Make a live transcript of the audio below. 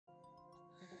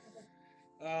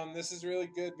This is really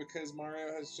good because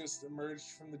Mario has just emerged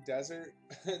from the desert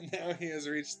and now he has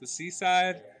reached the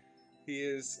seaside. He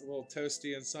is a little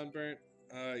toasty and sunburnt,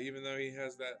 even though he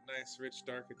has that nice, rich,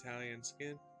 dark Italian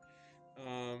skin.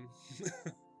 Um,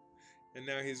 and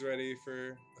now he's ready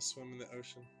for a swim in the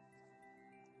ocean.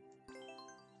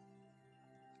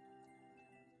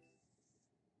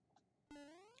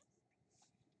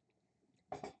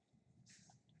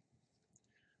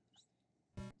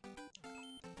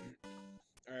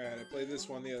 Alright, I played this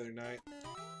one the other night.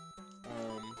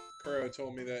 Kuro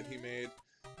told me that he made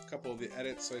a couple of the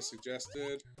edits I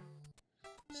suggested,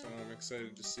 so I'm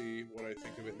excited to see what I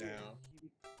think of it now.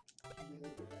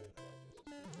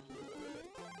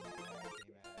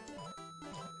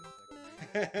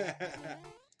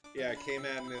 Yeah, K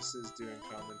Madness is doing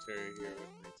commentary here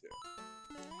with me too.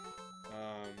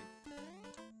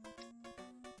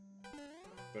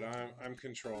 But I'm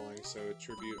controlling, so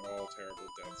attribute all terrible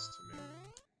deaths to me.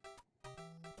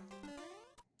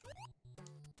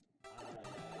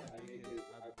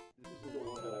 This is the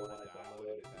one that I want to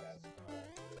download and test.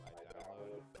 I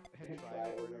download and try it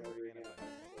over and over again if I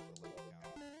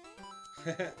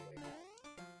miss it.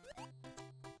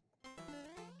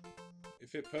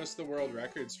 If it posts the world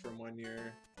records from when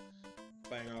you're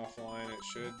playing offline, it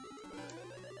should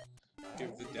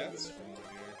give the deaths from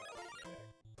when you're...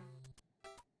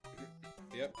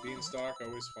 Yep, Beanstalk,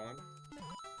 always fun.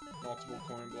 Multiple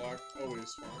coin block,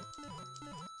 always fun.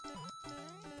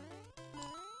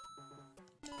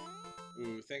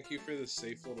 Ooh, thank you for the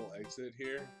safe little exit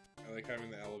here. I like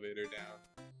having the elevator down.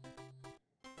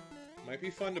 Might be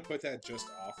fun to put that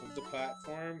just off of the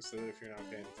platform, so that if you're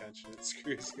not paying attention, it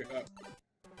screws you up.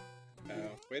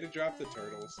 Oh, way to drop the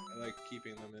turtles. I like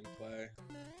keeping them in play.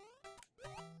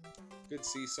 Good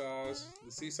seesaws.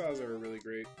 The seesaws are a really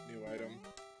great new item.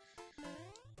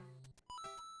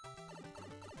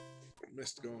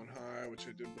 Missed going high, which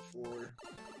I did before.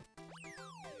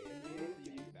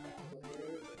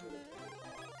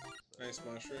 Nice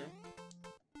mushroom.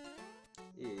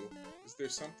 Ooh, is there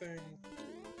something?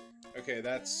 Okay,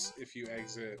 that's if you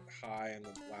exit high in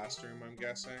the last room, I'm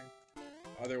guessing.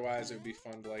 Otherwise, it would be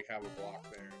fun to like have a block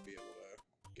there and be able to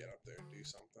get up there and do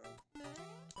something.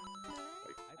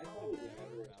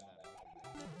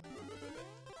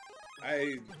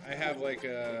 Like, I have like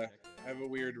a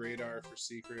weird radar for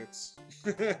secrets.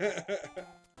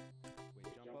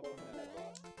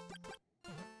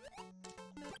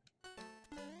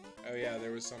 Oh yeah,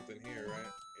 there was something here,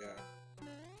 right? Yeah.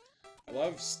 I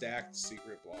love stacked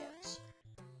secret blocks.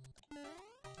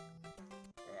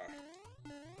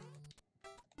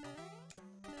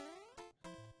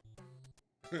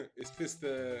 Is this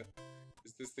the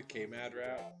K-Mad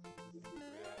route?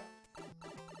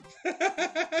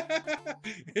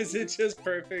 Is it just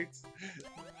perfect?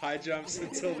 High jumps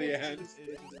until the end.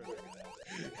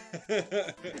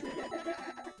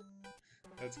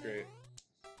 That's great.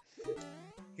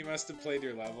 He must have played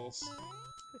your levels.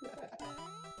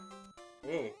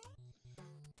 Whoa.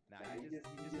 Nah, he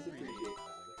just appreciates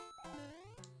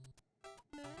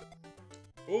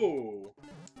something. Ooh.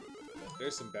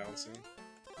 There's some bouncing.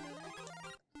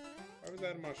 Why was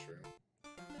that a mushroom?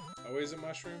 Always a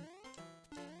mushroom?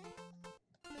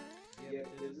 Yeah,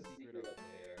 there's a secret up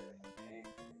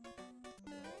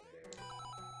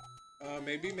there.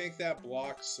 Maybe make that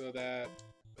block so that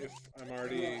if I'm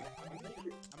already... I'm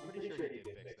pretty sure he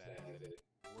did fix that.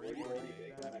 Were you already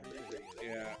big? I'm pretty sure he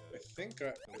did. Yeah, I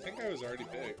think I was already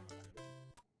big.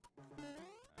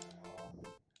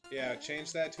 Yeah,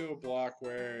 change that to a block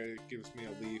where it gives me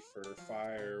a leaf or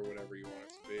fire or whatever you want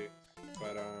it to be.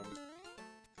 But well,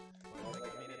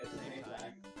 like, I mean, at the same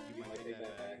time, you might take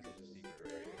that back as a secret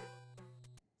right here.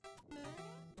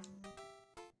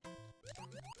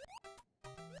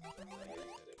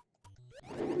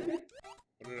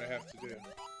 What did I have to do?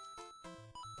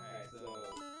 Alright, so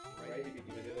right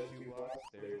between those two blocks,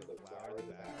 there's the flower in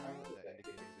the background that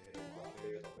indicates the hidden block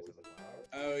there that always has a flower.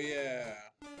 Oh yeah.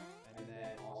 And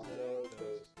then also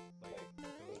those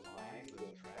lines,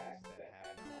 those tracks that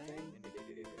have nothing indicate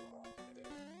the hidden block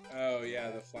there. Oh yeah,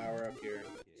 the flower up here.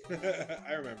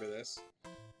 I remember this.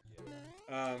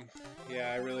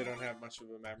 Yeah, I really don't have much of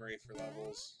a memory for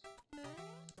levels.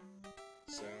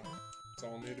 So, it's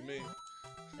all new to me.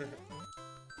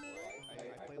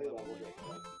 I play levels like so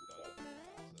like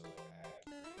I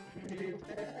and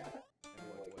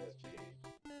what's changed.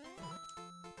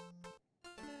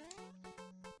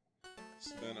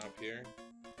 So then up here,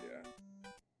 yeah.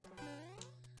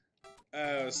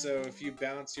 Oh, so if you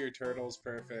bounce your turtles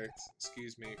perfect,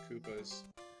 excuse me, Koopas,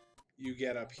 you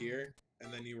get up here,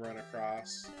 and then you run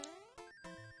across.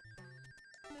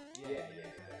 Yeah,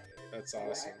 exactly. That's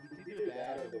awesome. It's either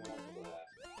that or the one on the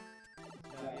left.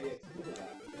 No, yeah, it's to the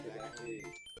left because actually he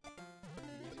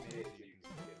just made it so you can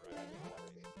skip right in the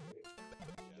water basically.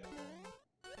 In general.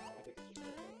 I don't think it's just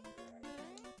right.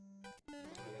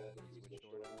 You that he switched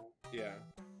over now? Yeah.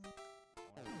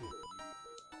 I want to see what you think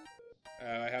about this.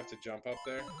 I have to jump up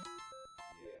there?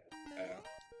 Yeah. Oh.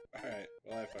 Alright,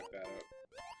 well I fucked that up.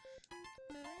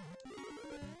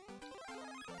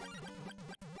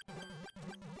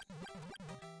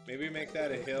 Maybe make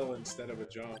that a hill instead of a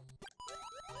jump.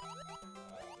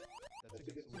 That's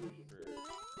a good solution for...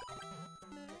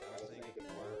 Like I was thinking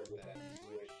before with that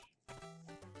switch,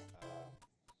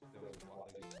 there was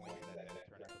like these points that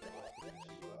turned out to boss to mess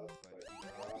you up, but if you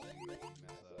cross you, you mess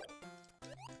up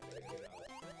like a good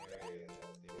enough area that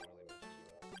they don't really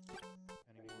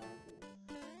mess you up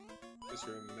anymore. This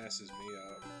room messes me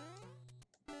up.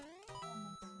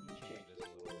 You changed this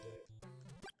a little bit.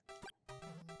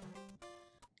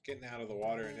 Getting out of the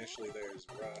water initially there is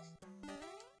rough.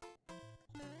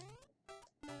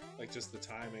 Like just the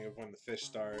timing of when the fish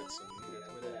starts and...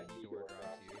 That's where that heat door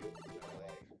drops you.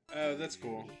 Oh, that's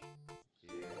cool.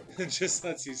 Yeah. It just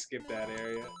lets you skip that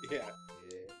area. Yeah. Yeah.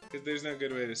 Because there's no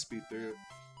good way to speed through it.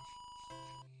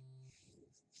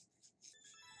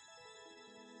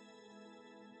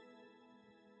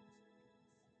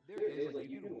 There is, like,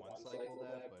 you can one cycle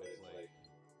that, but it's like,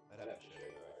 I'd have to show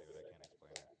you how I do it, I can't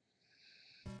explain it.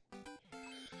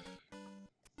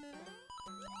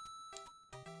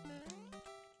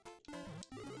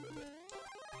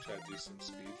 Try to do some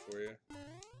speed for you.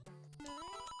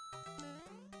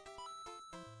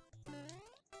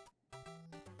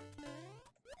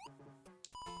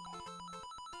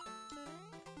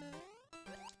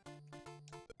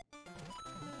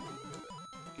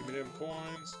 Give me them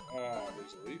coins. Oh,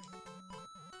 there's a leaf.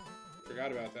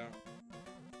 Forgot about that.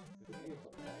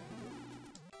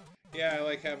 Yeah, I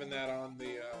like having that on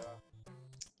the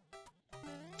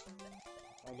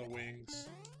wings.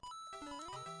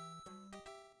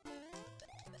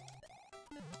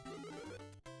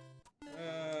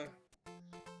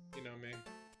 You know me.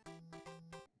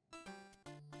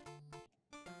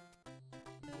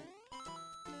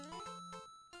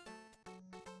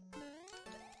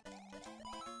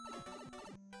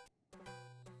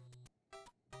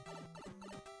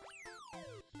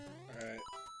 Alright.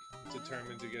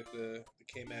 Determined to get the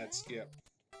K-Mad skip.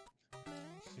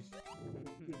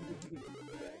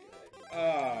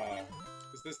 Ah,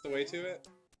 is this the way to it?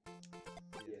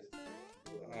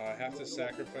 I have to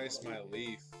sacrifice my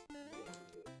leaf.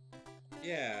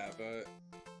 Yeah, but...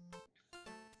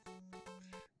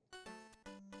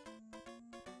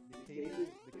 The cave is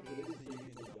so you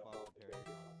can jump off the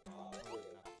paragon. Not the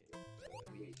cave,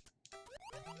 the leaf.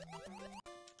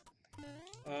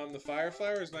 The fire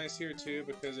flower is nice here too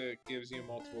because it gives you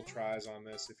multiple tries on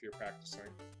this if you're practicing.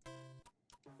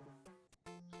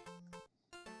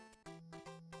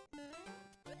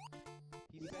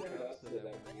 He set it up so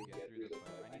that when you get through the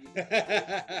fight, I need to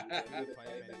get through the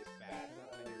fight and it's fast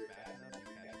enough. When you're fast enough,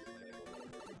 you catch this like over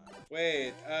time.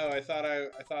 Wait, oh, I thought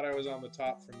I was on the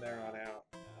top from there on out.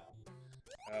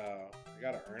 No. Oh, I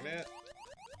gotta earn it?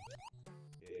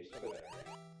 Yeah, you still gotta earn it.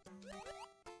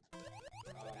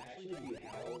 Actually, if you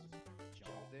held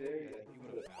jump there, I think you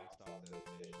would have bounced off those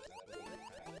fish. That's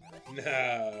what you had.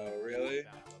 No, really?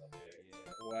 Bounce up there,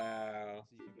 yeah. Wow.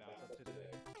 So you can bounce up to the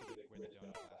where the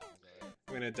donut platforms are.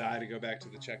 I'm gonna die to go back to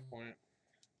the checkpoint.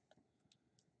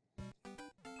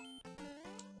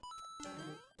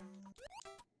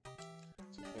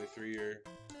 So play through your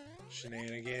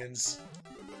shenanigans.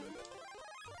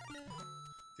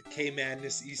 The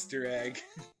K-Madness Easter egg.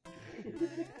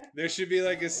 There should be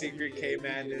like a secret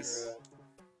K-Madness.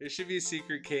 There should be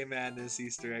secret K-Madness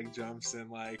Easter egg jumps in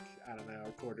like, I don't know,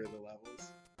 a quarter of the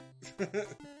levels.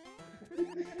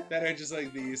 That are just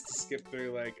like these to skip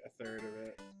through like a third of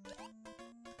it.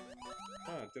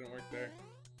 Oh, it didn't work there.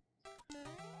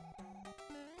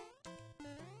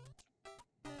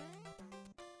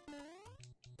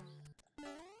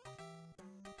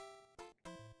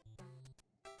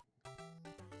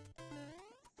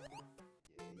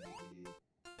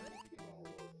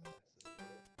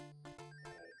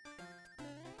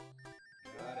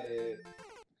 Got it.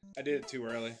 I did it too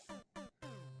early. I'll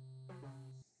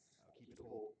keep it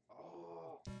cool.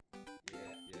 Oh.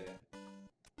 Yeah.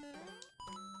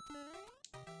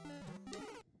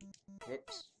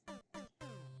 Whoops.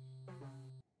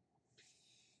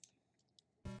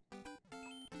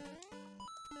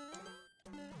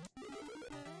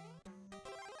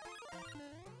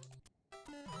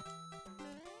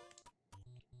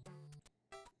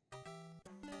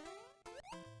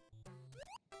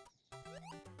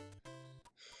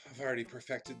 I've already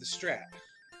perfected the strat.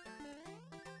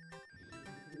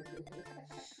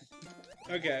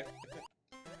 Okay.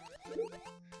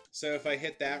 So if I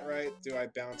hit that right, do I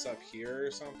bounce up here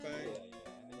or something? Yeah,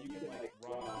 and then you can like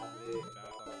run off of it and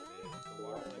bounce off of it. The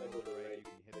water cycle to the right, you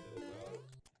can hit the low.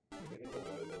 You can hit the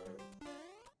low door,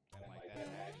 and like that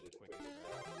actually quickens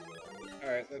around.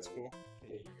 Alright, that's cool.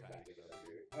 Take your time to get up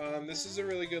here. This is a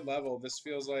really good level. This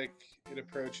feels like it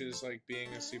approaches like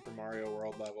being a Super Mario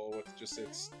World level with just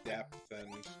its depth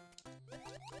and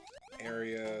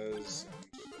areas.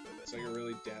 And it's like a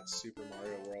really dense Super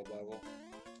Mario World level.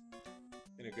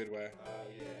 In a good way.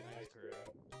 Yeah, nice Kuro.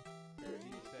 He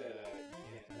said you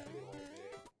can't have it like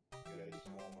big. You gotta do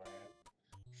small more.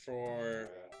 For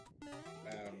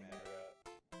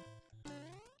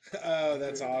oh,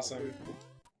 that's awesome.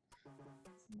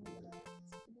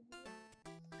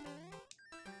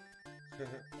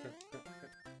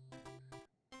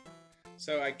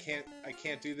 So I can't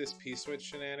do this P-switch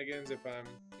shenanigans if I'm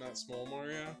not Small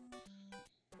Mario?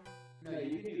 No,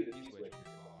 you can do the P-switch in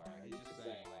Small Mario. He's just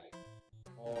saying like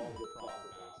all the proper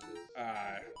bounces.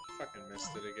 I fucking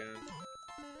missed it again.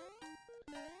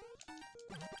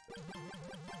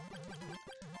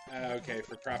 Okay,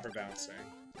 for proper bouncing.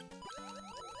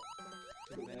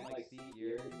 And then like see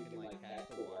here, you can like hack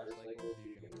the water cycle so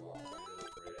you can walk under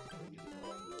the bricks and just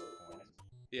run through the coins.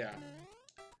 Yeah.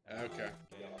 Okay.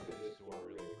 Get off of this door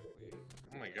really quickly.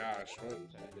 Oh my gosh,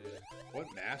 what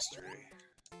mastery.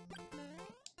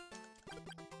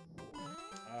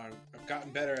 I've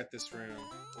gotten better at this room,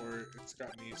 or it's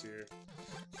gotten easier.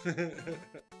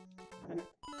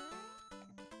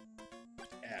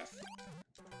 F.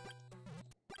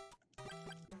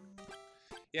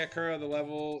 Yeah, Kuro, the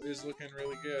level is looking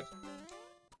really good.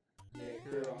 Yeah,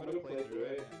 Kuro, I'm gonna play through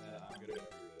it, and then I'm gonna go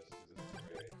through this, because this is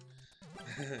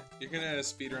great. You're gonna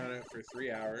speedrun it for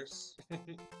 3 hours. I'm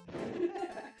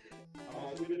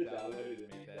also gonna download it and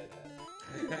make that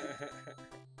happen.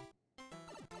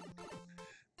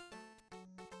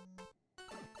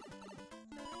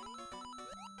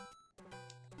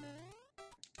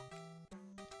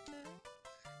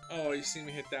 Oh, you see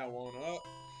me hit that one up.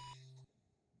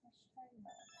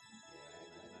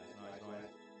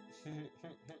 Nice.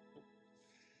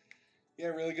 Yeah,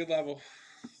 really good level.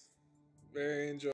 Very enjoyable.